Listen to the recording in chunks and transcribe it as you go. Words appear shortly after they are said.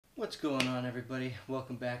What's going on, everybody?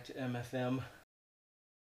 Welcome back to MFM.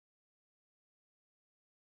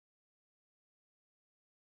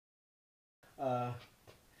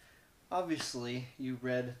 Obviously, you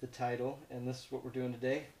read the title, and this is what we're doing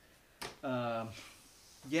today.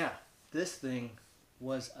 Yeah, this thing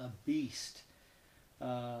was a beast.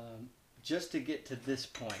 Just to get to this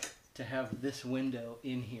point, to have this window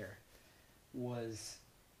in here was,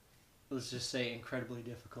 let's just say, incredibly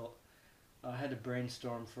difficult. I had to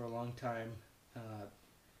brainstorm for a long time.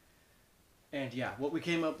 And yeah, what we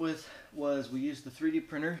came up with was we used the 3D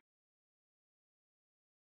printer. I'm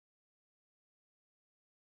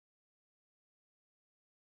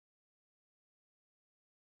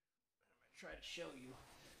going to try to show you.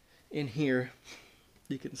 In here,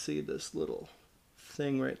 you can see this little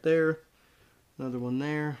thing right there, another one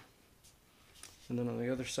there, and then on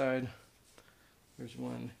the other side, there's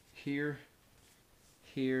one here,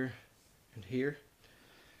 here, and here.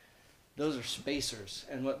 Those are spacers,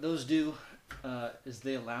 and what those do is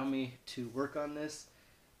they allow me to work on this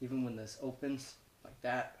even when this opens like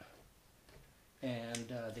that,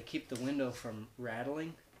 and they keep the window from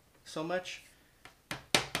rattling so much.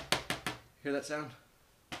 Hear that sound?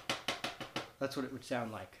 That's what it would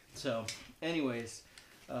sound like. So anyways,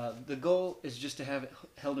 the goal is just to have it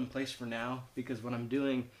held in place for now, because what I'm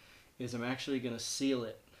doing is I'm actually going to seal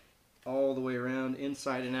it all the way around,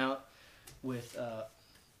 inside and out, with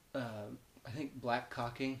I think black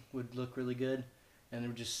caulking would look really good, and it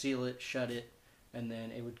would just seal it, shut it, and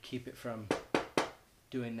then it would keep it from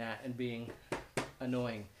doing that and being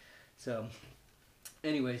annoying. So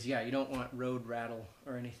anyways, yeah, you don't want road rattle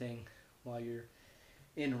or anything while you're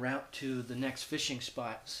en route to the next fishing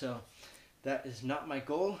spot. So that is not my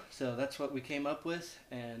goal. So that's what we came up with,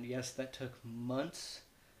 and yes, that took months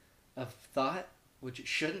of thought, which it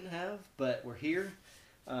shouldn't have, but we're here.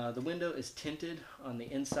 The window is tinted on the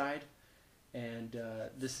inside, and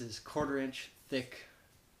this is 1/4 inch thick,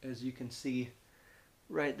 as you can see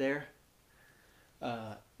right there.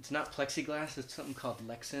 It's not plexiglass, it's something called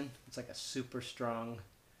Lexan. It's like a super strong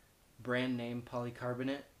brand name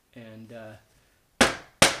polycarbonate, and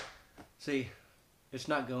see, it's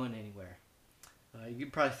not going anywhere. You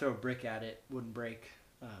could probably throw a brick at it, wouldn't break,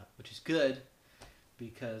 which is good,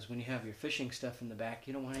 because when you have your fishing stuff in the back,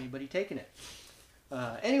 you don't want anybody taking it.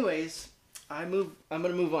 Anyways, I'm going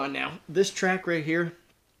to move on now. This track right here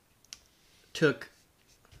took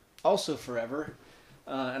also forever,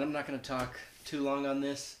 and I'm not going to talk too long on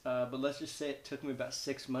this, but let's just say it took me about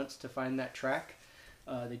 6 months to find that track.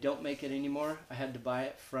 They don't make it anymore. I had to buy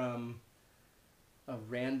it from a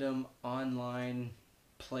random online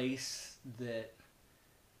place that,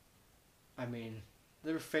 I mean,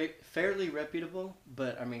 they're fairly reputable,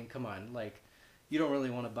 but I mean, come on, like, you don't really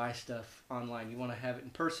want to buy stuff online. You want to have it in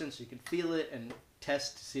person so you can feel it and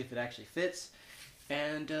test to see if it actually fits.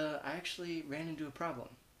 And I actually ran into a problem,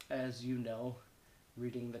 as you know,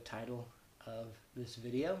 reading the title of this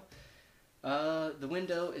video. The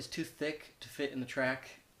window is too thick to fit in the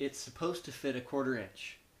track. It's supposed to fit a 1/4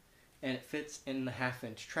 inch, and it fits in the 1/2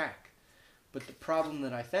 inch track. But the problem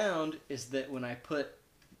that I found is that when I put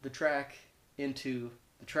the track into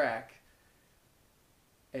the track,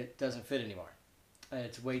 it doesn't fit anymore.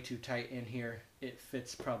 It's way too tight in here. It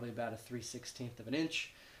fits probably about a 3/16 of an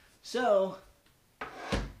inch. So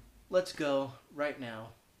let's go right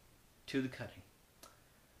now to the cutting.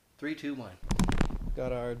 3, 2, 1.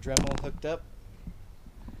 Got our Dremel hooked up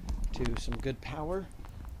to some good power.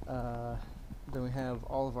 Then we have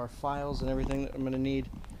all of our files and everything that I'm going to need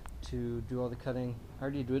to do all the cutting. I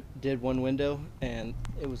already did one window, and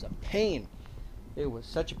it was a pain. It was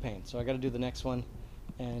such a pain. So I got to do the next one.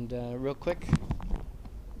 And real quick,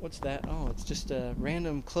 what's that? Oh, it's just a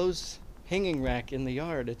random clothes hanging rack in the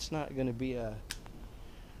yard. It's not going to be a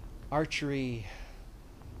archery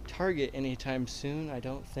target anytime soon, I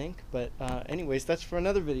don't think. But anyways, that's for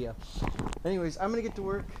another video. Anyways, I'm going to get to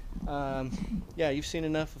work. Yeah, you've seen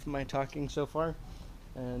enough of my talking so far.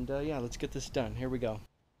 And yeah, let's get this done. Here we go.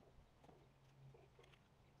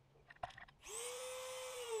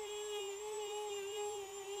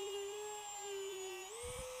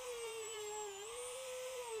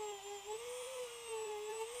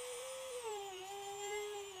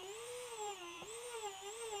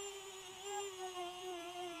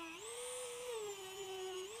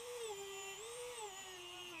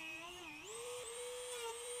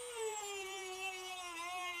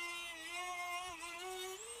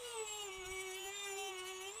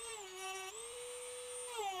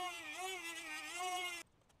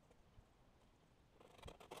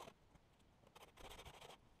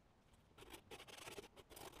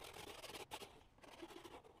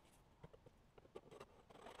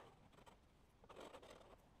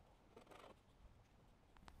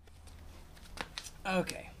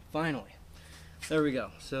 Okay, finally. There we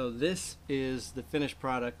go. So this is the finished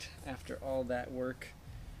product after all that work.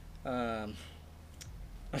 I'm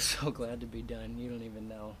so glad to be done. You don't even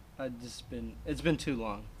know. It's been too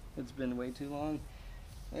long. It's been way too long.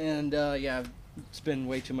 And yeah, it's been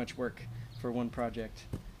way too much work for one project.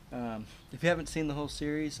 If you haven't seen the whole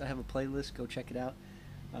series, I have a playlist. Go check it out.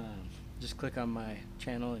 Just click on my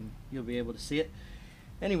channel and you'll be able to see it.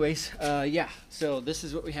 Anyways, yeah, so this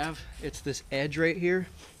is what we have. It's this edge right here,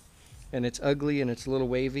 and it's ugly and it's a little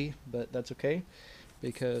wavy, but that's okay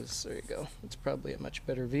because, there you go, it's probably a much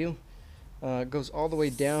better view. It goes all the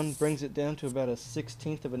way down, brings it down to about a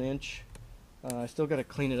 1/16 of an inch. I still got to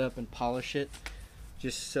clean it up and polish it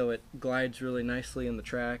just so it glides really nicely in the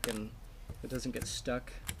track and it doesn't get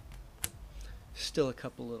stuck. Still a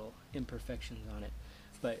couple little imperfections on it,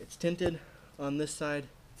 but it's tinted on this side,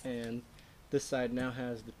 and this side now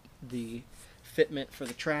has the fitment for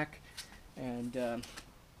the track. And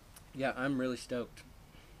yeah, I'm really stoked.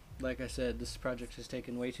 Like I said, this project has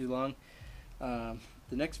taken way too long. The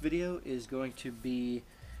next video is going to be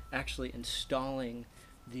actually installing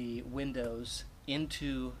the windows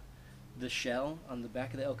into the shell on the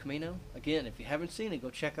back of the El Camino. Again, if you haven't seen it, go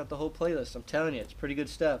check out the whole playlist. I'm telling you, it's pretty good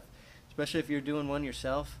stuff, especially if you're doing one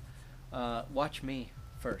yourself. Watch me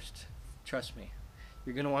first. Trust me.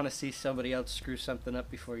 You're going to want to see somebody else screw something up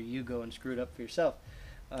before you go and screw it up for yourself,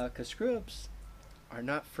 because screw-ups are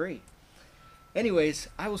not free. Anyways,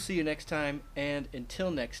 I will see you next time, and until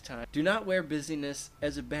next time, do not wear busyness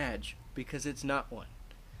as a badge, because it's not one.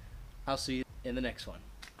 I'll see you in the next one.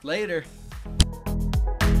 Later!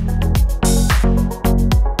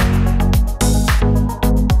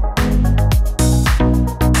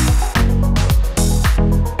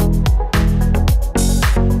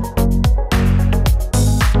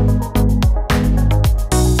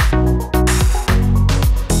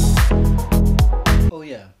 Oh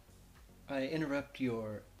yeah, I interrupt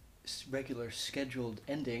your regular scheduled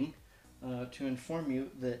ending to inform you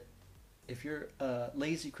that if you're a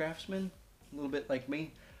lazy craftsman, a little bit like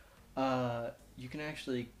me, you can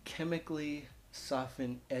actually chemically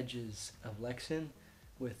soften edges of Lexan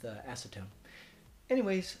with acetone.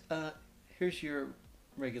 Anyways, here's your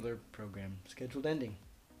regular program scheduled ending.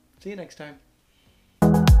 See you next time.